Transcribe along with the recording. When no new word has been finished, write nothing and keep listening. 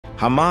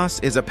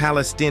Hamas is a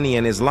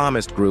Palestinian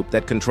Islamist group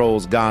that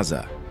controls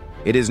Gaza.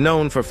 It is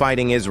known for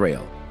fighting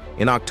Israel.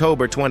 In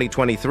October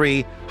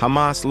 2023,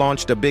 Hamas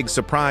launched a big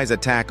surprise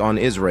attack on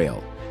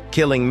Israel,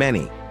 killing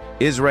many.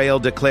 Israel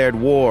declared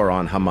war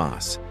on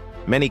Hamas.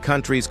 Many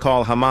countries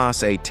call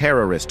Hamas a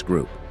terrorist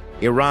group.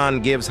 Iran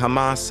gives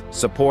Hamas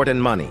support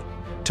and money.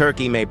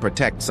 Turkey may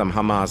protect some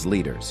Hamas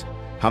leaders.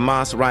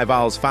 Hamas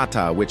rivals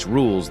Fatah, which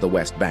rules the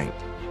West Bank.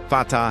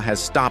 Fatah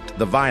has stopped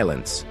the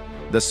violence.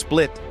 The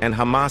split and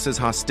Hamas's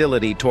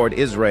hostility toward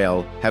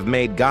Israel have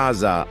made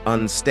Gaza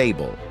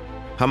unstable.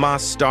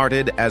 Hamas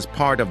started as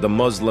part of the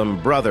Muslim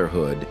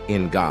Brotherhood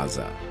in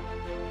Gaza.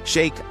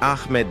 Sheikh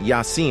Ahmed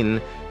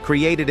Yassin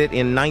created it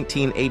in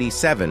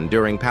 1987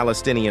 during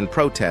Palestinian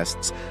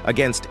protests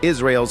against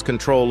Israel's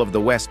control of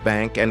the West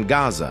Bank and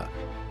Gaza.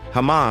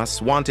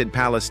 Hamas wanted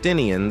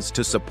Palestinians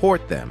to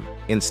support them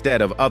instead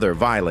of other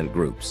violent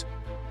groups.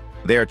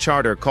 Their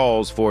charter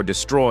calls for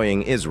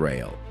destroying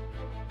Israel.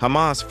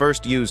 Hamas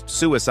first used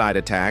suicide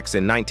attacks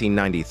in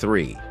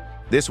 1993.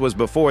 This was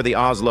before the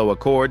Oslo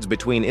Accords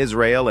between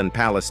Israel and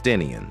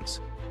Palestinians.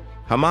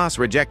 Hamas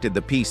rejected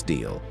the peace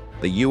deal.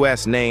 The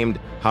U.S. named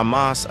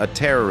Hamas a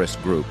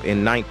terrorist group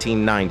in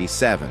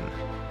 1997.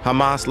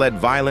 Hamas led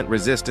violent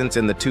resistance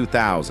in the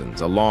 2000s,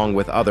 along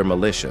with other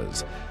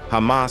militias.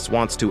 Hamas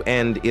wants to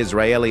end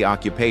Israeli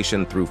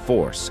occupation through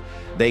force.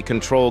 They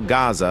control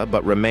Gaza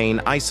but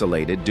remain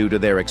isolated due to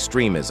their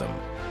extremism.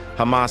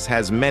 Hamas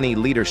has many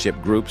leadership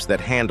groups that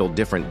handle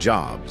different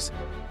jobs.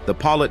 The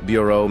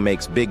Politburo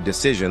makes big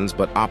decisions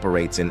but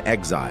operates in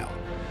exile.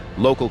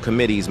 Local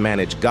committees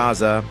manage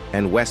Gaza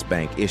and West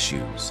Bank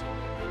issues.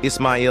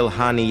 Ismail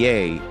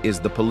Haniyeh is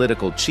the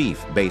political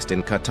chief based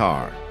in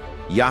Qatar.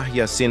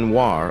 Yahya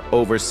Sinwar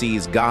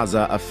oversees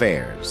Gaza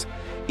affairs.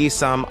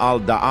 Issam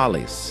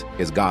al-Da'alis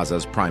is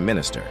Gaza's prime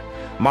minister.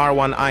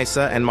 Marwan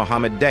Issa and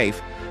Mohammed Daif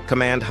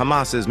command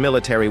Hamas's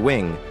military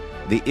wing,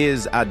 the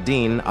Izz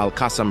ad-Din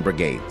al-Qassam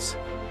brigades.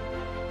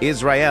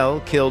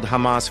 Israel killed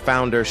Hamas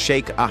founder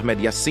Sheikh Ahmed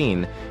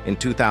Yassin in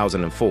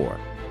 2004.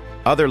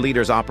 Other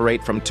leaders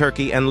operate from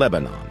Turkey and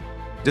Lebanon.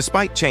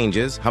 Despite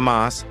changes,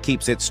 Hamas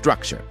keeps its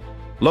structure.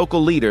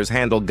 Local leaders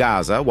handle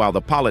Gaza while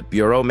the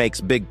Politburo makes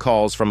big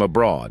calls from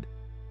abroad.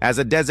 As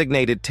a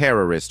designated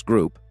terrorist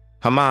group,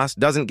 Hamas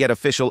doesn't get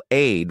official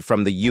aid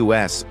from the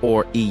US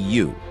or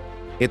EU.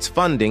 Its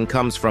funding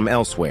comes from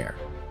elsewhere.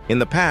 In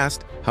the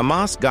past,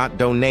 Hamas got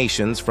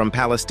donations from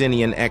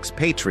Palestinian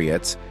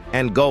expatriates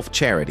and Gulf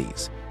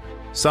charities.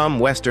 Some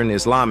Western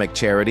Islamic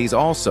charities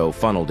also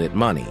funneled it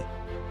money.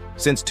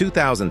 Since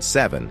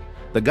 2007,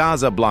 the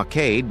Gaza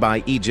blockade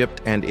by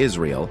Egypt and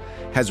Israel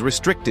has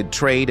restricted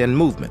trade and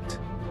movement.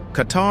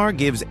 Qatar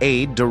gives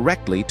aid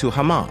directly to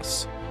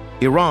Hamas.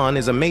 Iran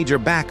is a major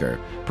backer,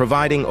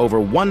 providing over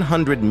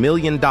 $100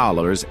 million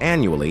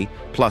annually,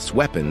 plus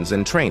weapons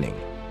and training.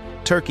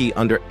 Turkey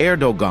under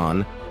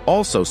Erdogan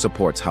also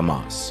supports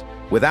Hamas.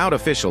 Without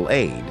official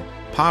aid,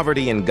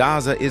 poverty in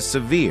Gaza is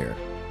severe.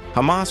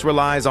 Hamas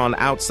relies on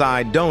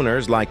outside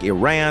donors like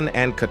Iran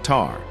and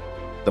Qatar.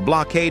 The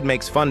blockade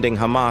makes funding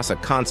Hamas a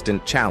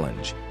constant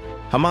challenge.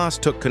 Hamas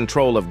took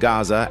control of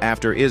Gaza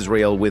after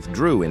Israel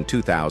withdrew in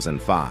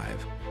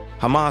 2005.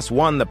 Hamas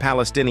won the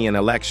Palestinian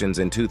elections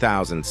in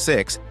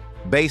 2006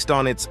 based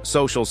on its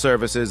social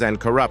services and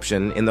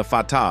corruption in the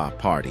Fatah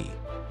party.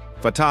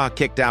 Fatah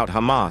kicked out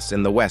Hamas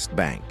in the West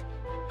Bank.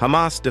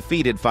 Hamas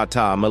defeated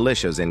Fatah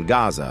militias in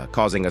Gaza,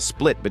 causing a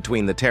split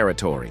between the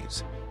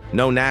territories.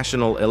 No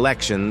national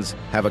elections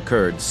have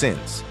occurred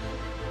since.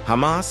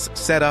 Hamas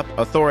set up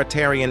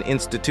authoritarian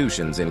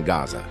institutions in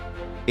Gaza.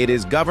 It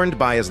is governed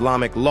by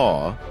Islamic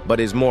law,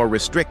 but is more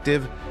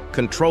restrictive,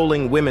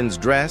 controlling women's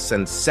dress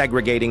and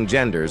segregating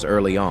genders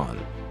early on.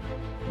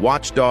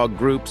 Watchdog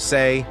groups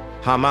say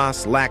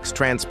Hamas lacks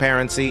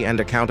transparency and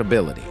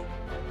accountability.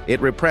 It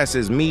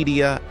represses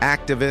media,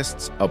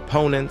 activists,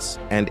 opponents,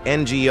 and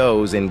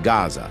NGOs in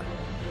Gaza.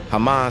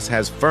 Hamas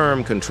has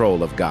firm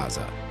control of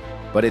Gaza,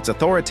 but its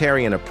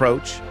authoritarian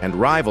approach and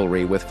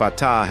rivalry with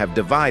Fatah have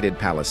divided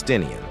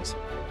Palestinians.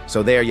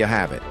 So there you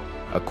have it,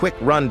 a quick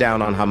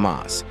rundown on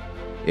Hamas.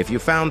 If you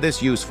found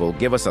this useful,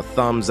 give us a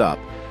thumbs up,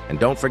 and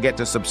don't forget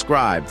to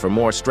subscribe for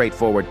more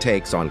straightforward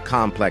takes on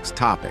complex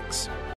topics.